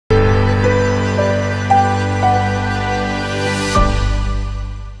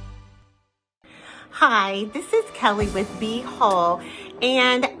Hi, this is Kelly with Be Whole,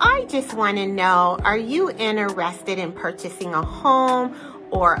 and I just want to know, are you interested in purchasing a home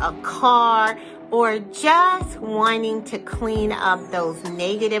or a car, or just wanting to clean up those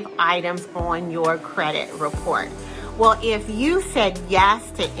negative items on your credit report? Well, if you said yes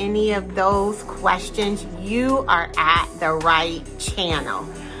to any of those questions, you are at the right channel.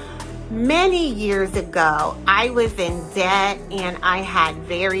 Many years ago, I was in debt and I had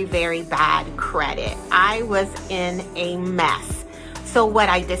very, very bad credit. I was in a mess. So what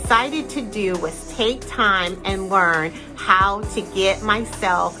I decided to do was take time and learn how to get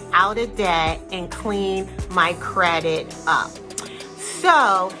myself out of debt and clean my credit up.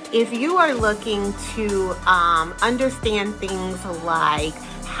 So if you are looking to understand things like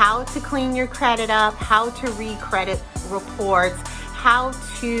how to clean your credit up, how to read credit reports, how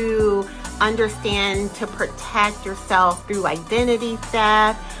to understand to protect yourself through identity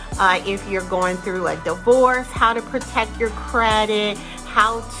theft, if you're going through a divorce, how to protect your credit,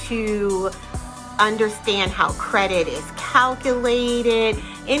 how to understand how credit is calculated,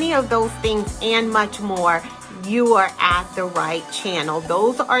 any of those things and much more, you are at the right channel.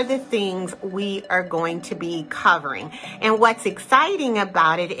 Those are the things we are going to be covering. And what's exciting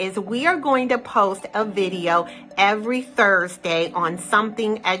about it is we are going to post a video every Thursday on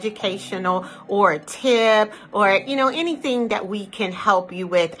something educational or a tip or, anything that we can help you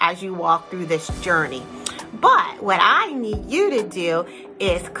with as you walk through this journey. But what I need you to do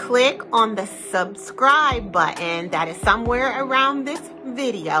is click on the subscribe button that is somewhere around this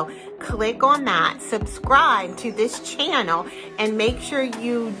video. Click on that, subscribe to this channel, and make sure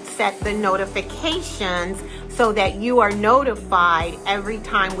you set the notifications so that you are notified every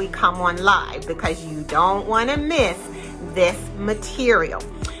time we come on live, because you don't want to miss this material.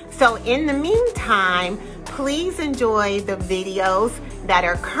 So in the meantime, please enjoy the videos that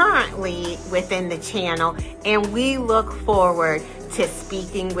are currently within the channel, and we look forward to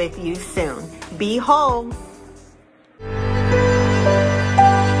speaking with you soon. Be whole.